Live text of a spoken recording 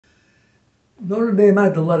Notre Dame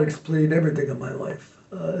athletics played everything in my life.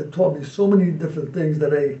 It taught me so many different things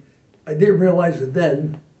that I didn't realize it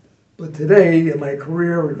then, but today in my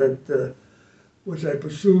career that which I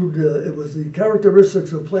pursued, it was the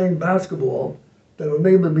characteristics of playing basketball that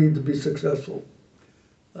enabled me to be successful.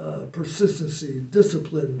 Persistency,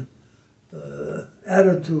 discipline,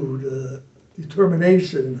 attitude,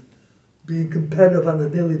 determination, being competitive on a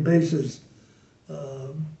daily basis,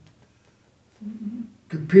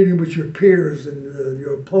 competing with your peers and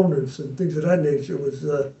your opponents and things of that nature was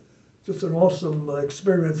just an awesome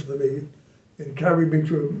experience for me and carried me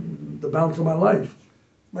through the balance of my life.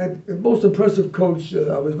 My most impressive coach,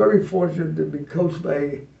 I was very fortunate to be coached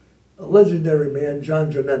by a legendary man,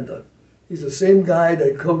 John Janenda. He's the same guy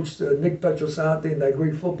that coached Nick Brunetti and that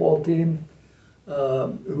great football team,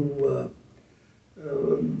 who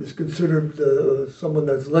is considered someone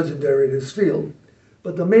that's legendary in his field.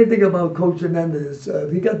 But the main thing about Coach Janenda is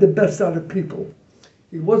he got the best out of people.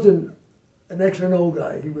 He wasn't an X and O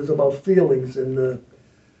guy. He was about feelings and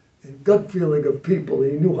gut feeling of people.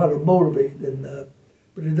 He knew how to motivate,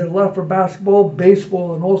 but he did a lot for basketball,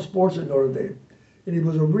 baseball, and all sports at Notre Dame. And he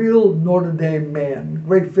was a real Notre Dame man,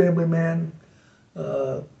 great family man,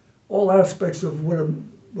 all aspects of what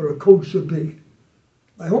a coach should be.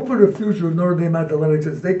 I hope for the future of Notre Dame athletics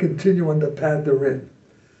is they continue on the path they're in,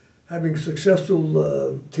 having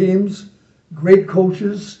successful teams, great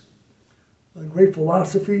coaches, a great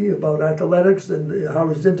philosophy about athletics and how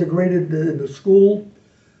it's integrated in the school,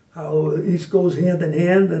 how each goes hand in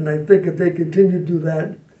hand, and I think if they continue to do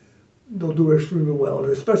that, they'll do extremely well,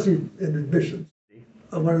 especially in admissions.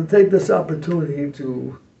 I want to take this opportunity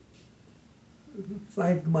to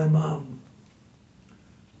thank my mom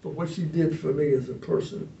for what she did for me as a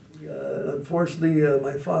person. Unfortunately,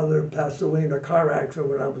 my father passed away in a car accident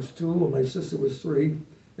when I was 2 and my sister was 3,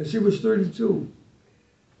 and she was 32.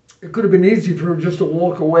 It could have been easy for her just to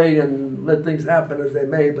walk away and let things happen as they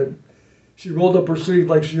may, but she rolled up her sleeves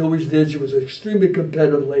like she always did. She was an extremely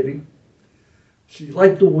competitive lady. She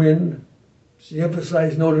liked to win. She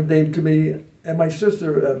emphasized Notre Dame to me and my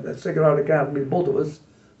sister at Second Art Academy, both of us,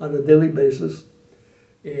 on a daily basis.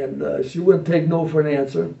 And she wouldn't take no for an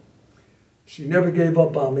answer. She never gave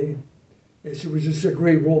up on me. And she was just a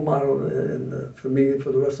great role model for me and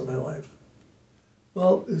for the rest of my life.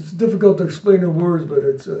 Well, it's difficult to explain in words, but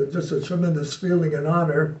it's just a tremendous feeling and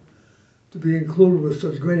honor to be included with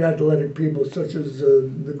such great athletic people, such as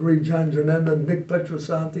the great John Janenda, Nick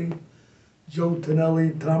Brunetti, Joe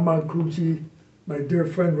Tonelli, Tom Marcucci, my dear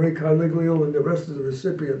friend Ray Carliglio, and the rest of the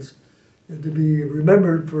recipients, and to be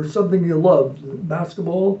remembered for something you loved,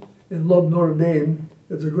 basketball, and love Notre Dame.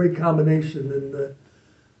 It's a great combination, and it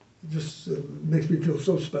just makes me feel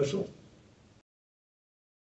so special.